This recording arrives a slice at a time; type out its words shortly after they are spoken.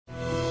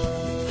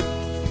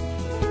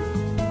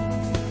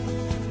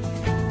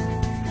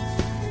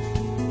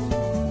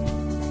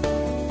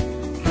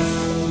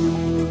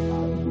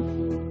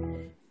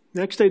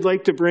Next, I'd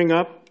like to bring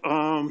up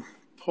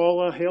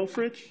Paula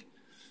Haelfrisch.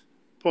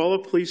 Paula,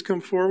 please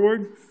come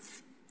forward.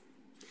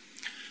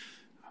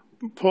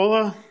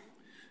 Paula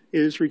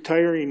is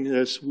retiring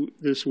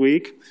this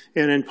week,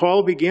 and then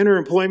Paula began her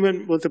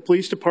employment with the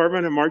police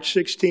department on March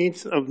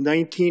 16th of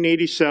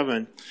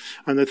 1987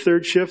 on the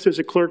third shift as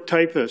a clerk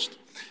typist.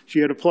 She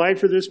had applied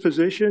for this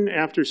position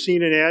after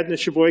seeing an ad in the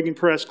Sheboygan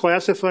Press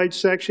classified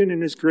section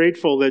and is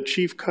grateful that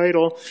Chief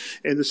Keitel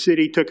and the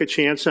city took a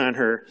chance on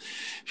her.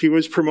 She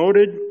was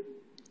promoted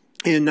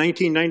in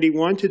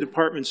 1991 to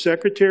department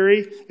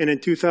secretary and in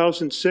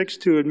 2006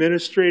 to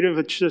administrative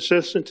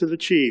assistant to the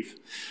chief.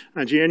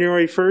 On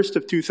January 1st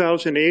of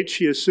 2008,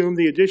 she assumed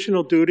the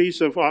additional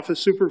duties of office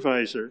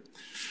supervisor.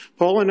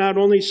 Paula not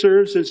only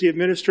serves as the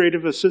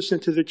administrative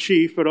assistant to the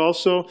chief, but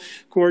also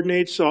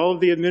coordinates all of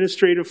the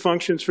administrative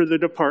functions for the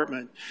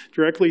department,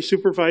 directly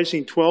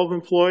supervising 12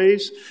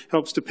 employees,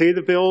 helps to pay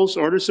the bills,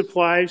 order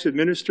supplies,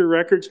 administer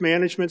records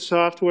management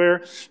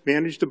software,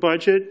 manage the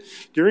budget.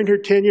 During her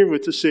tenure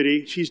with the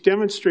city, she's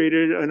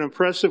demonstrated an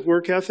impressive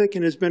work ethic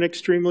and has been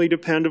extremely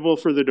dependable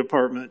for the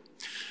department.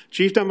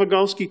 Chief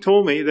Domagolski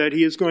told me that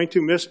he is going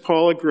to miss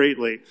Paula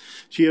greatly.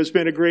 She has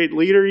been a great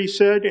leader, he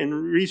said, and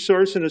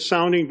resource and a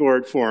sounding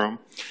board for him.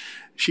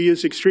 She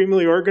is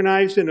extremely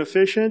organized and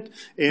efficient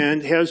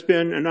and has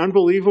been an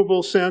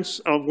unbelievable sense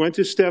of when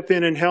to step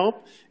in and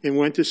help and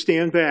when to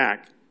stand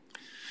back.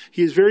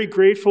 He is very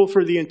grateful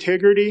for the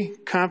integrity,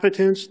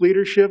 competence,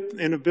 leadership,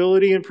 and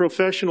ability and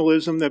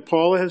professionalism that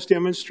Paula has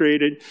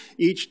demonstrated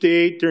each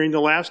day during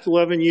the last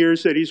 11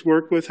 years that he's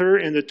worked with her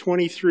and the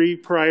 23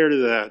 prior to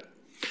that.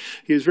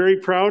 He is very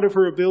proud of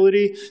her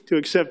ability to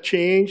accept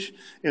change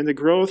and the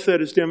growth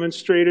that is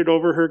demonstrated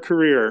over her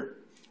career.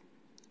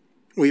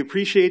 We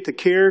appreciate the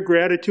care,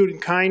 gratitude,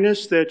 and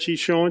kindness that she's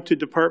shown to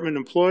department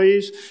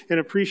employees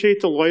and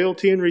appreciate the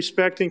loyalty and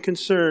respect and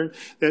concern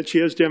that she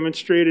has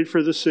demonstrated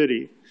for the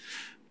city.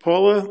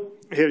 Paula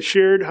has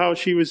shared how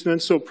she has been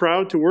so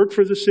proud to work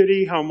for the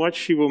city, how much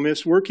she will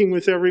miss working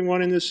with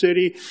everyone in the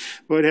city,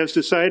 but has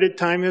decided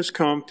time has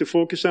come to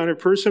focus on her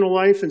personal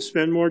life and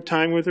spend more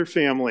time with her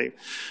family.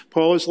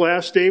 Paula's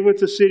last day with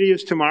the city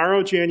is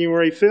tomorrow,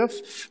 January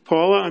 5th.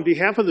 Paula, on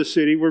behalf of the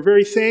city, we're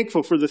very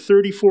thankful for the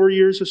 34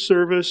 years of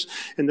service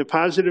and the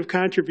positive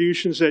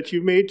contributions that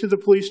you've made to the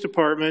police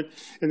department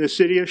and the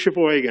city of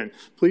Sheboygan.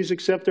 Please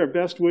accept our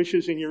best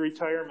wishes in your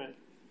retirement.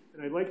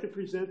 And I'd like to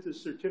present the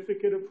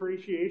certificate of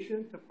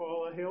appreciation to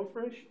Paula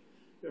Haelfrisch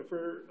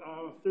for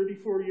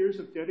 34 years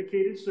of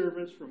dedicated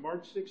service from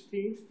March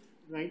 16th,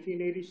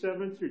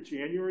 1987 through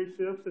January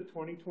 5th of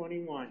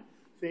 2021.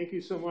 Thank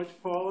you so much,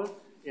 Paula,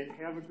 and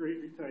have a great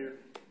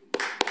retirement.